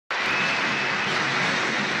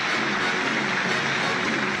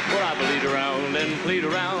and played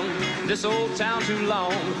around this old town too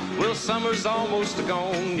long. Well, summer's almost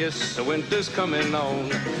gone, yes, the winter's coming on.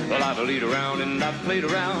 Well, I've laid around and I've played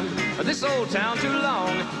around this old town too long,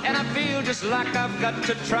 and I feel just like I've got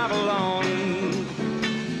to travel on.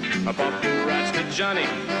 Papa writes to Johnny,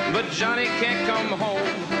 but Johnny can't come home.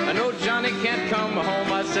 No, Johnny can't come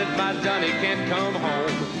home. I said my Johnny can't come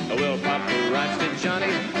home. Well, Papa writes to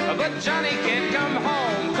Johnny, but Johnny can't come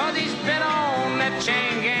home, 'cause he's been on that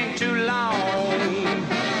chain gang too long.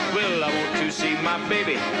 Well, I want to see my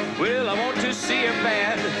baby. Well, I want to see her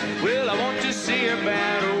bad. Well, I want to see her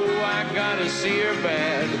bad. Oh, I gotta see her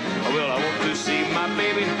bad. Well, I want to see my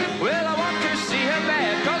baby. Well, I want to see her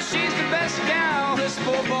bad, 'cause she's the best gal this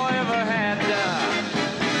poor boy ever had.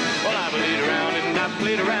 Well, I've laid around and I've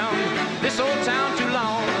played around this old town too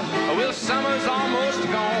long. Well, summer's almost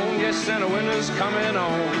gone, yes, and the winter's coming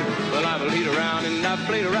on. Well, I've laid around and I've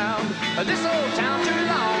played around this old town too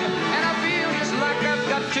long, and I feel just like I've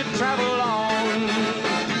got to travel on.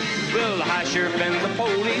 Well, the high sheriff and the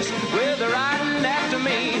police, well, they're riding after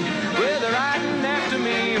me. Well, they're riding after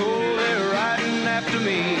me. Oh, they're riding after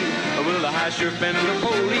me. Well, the high sheriff and the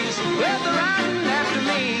police, well, they're riding after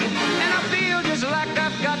me, and I feel just like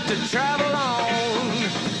I've got to travel on.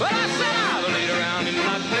 Well, I said I've laid around and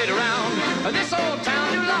I've played around this old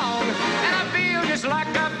town too long, and I feel just like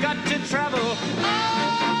I've got to travel on.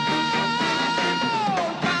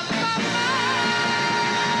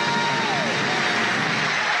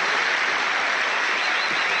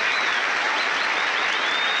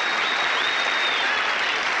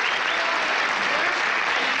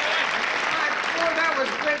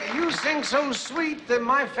 You sing so sweet that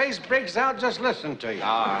my face breaks out just listening to you.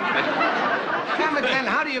 Come again,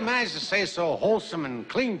 how do you manage to say so wholesome and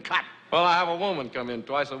clean cut? Well, I have a woman come in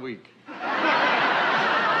twice a week.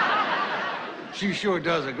 She sure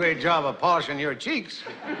does a great job of polishing your cheeks.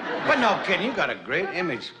 But no kidding, you got a great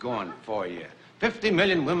image going for you. 50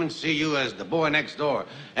 million women see you as the boy next door,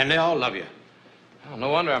 and they all love you. Oh, no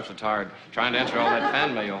wonder I'm so tired, trying to answer all that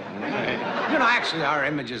fan mail. You know, actually, our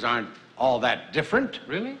images aren't all that different.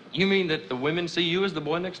 Really? You mean that the women see you as the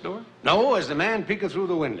boy next door? No, as the man peeking through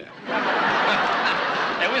the window.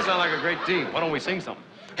 Hey, we sound like a great team. Why don't we sing something?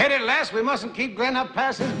 Hit it, Les. We mustn't keep Glenn up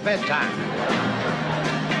past his bedtime.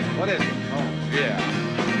 What is it? Oh, yeah.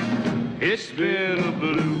 It's been a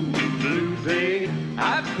blue, blue day.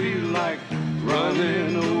 I feel like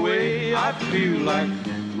running away. I feel like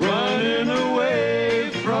running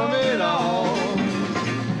away from it all.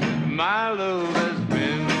 My love has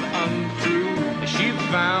been untrue. She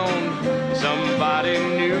found somebody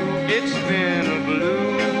new. It's been a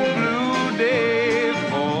blue, blue day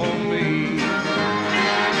for me.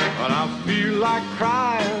 But I feel like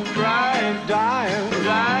crying, crying, dying,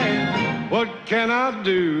 dying. What can I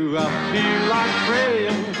do? I feel like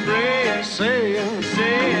praying, praying, saying,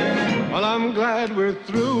 saying, well, I'm glad we're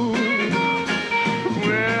through.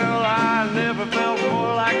 Well, I never felt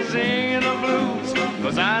more like singing the blues,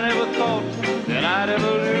 'cause I never thought that I'd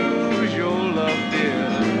ever lose your love, dear.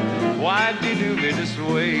 Why'd you do me this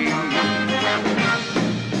way?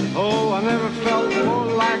 Oh, I never felt more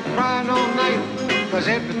like crying all night, 'cause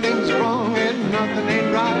everything's wrong and nothing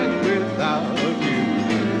ain't right without you.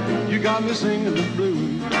 You got me singing the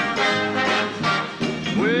blues.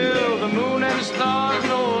 Well, the moon and the stars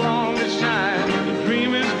no longer shine. The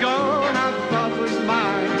dream is gone, I thought was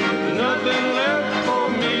mine. There's nothing left for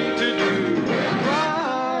me to do.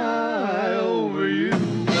 Cry over you.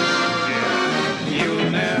 You'll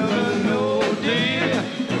never know, dear,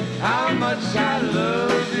 how much I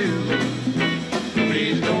love you.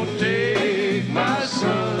 Please don't take my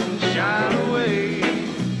sunshine away.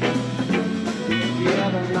 The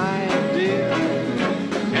other night, dear,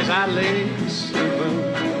 as I lay